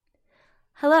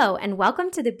Hello, and welcome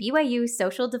to the BYU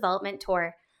Social Development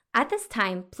Tour. At this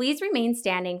time, please remain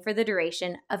standing for the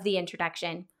duration of the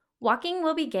introduction. Walking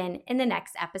will begin in the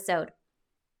next episode.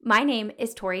 My name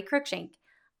is Tori Cruikshank.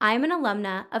 I am an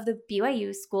alumna of the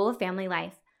BYU School of Family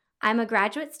Life. I'm a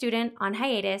graduate student on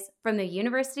hiatus from the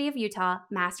University of Utah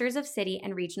Masters of City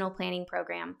and Regional Planning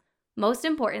program. Most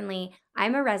importantly,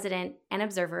 I'm a resident and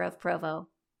observer of Provo.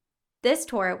 This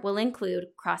tour will include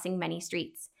crossing many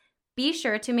streets. Be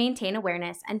sure to maintain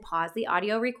awareness and pause the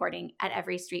audio recording at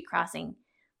every street crossing.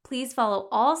 Please follow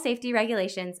all safety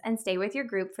regulations and stay with your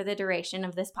group for the duration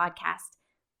of this podcast.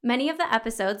 Many of the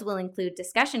episodes will include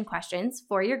discussion questions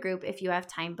for your group if you have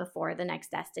time before the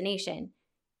next destination.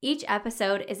 Each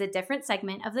episode is a different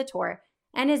segment of the tour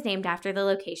and is named after the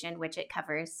location which it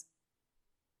covers.